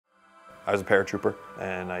I was a paratrooper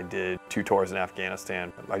and I did 2 tours in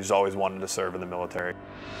Afghanistan. I just always wanted to serve in the military.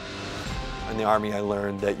 In the Army, I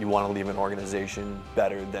learned that you want to leave an organization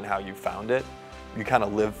better than how you found it. You kind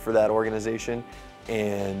of live for that organization,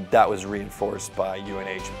 and that was reinforced by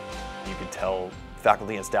UNH. You could tell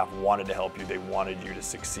faculty and staff wanted to help you, they wanted you to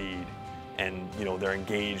succeed, and they're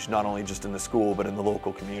engaged not only just in the school but in the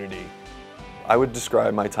local community. I would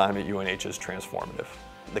describe my time at UNH as transformative.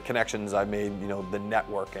 The connections I made, the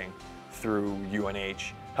networking through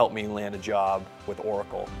UNH helped me land a job with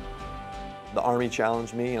Oracle. The Army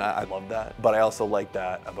challenged me, and I loved that, but I also like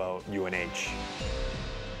that about UNH.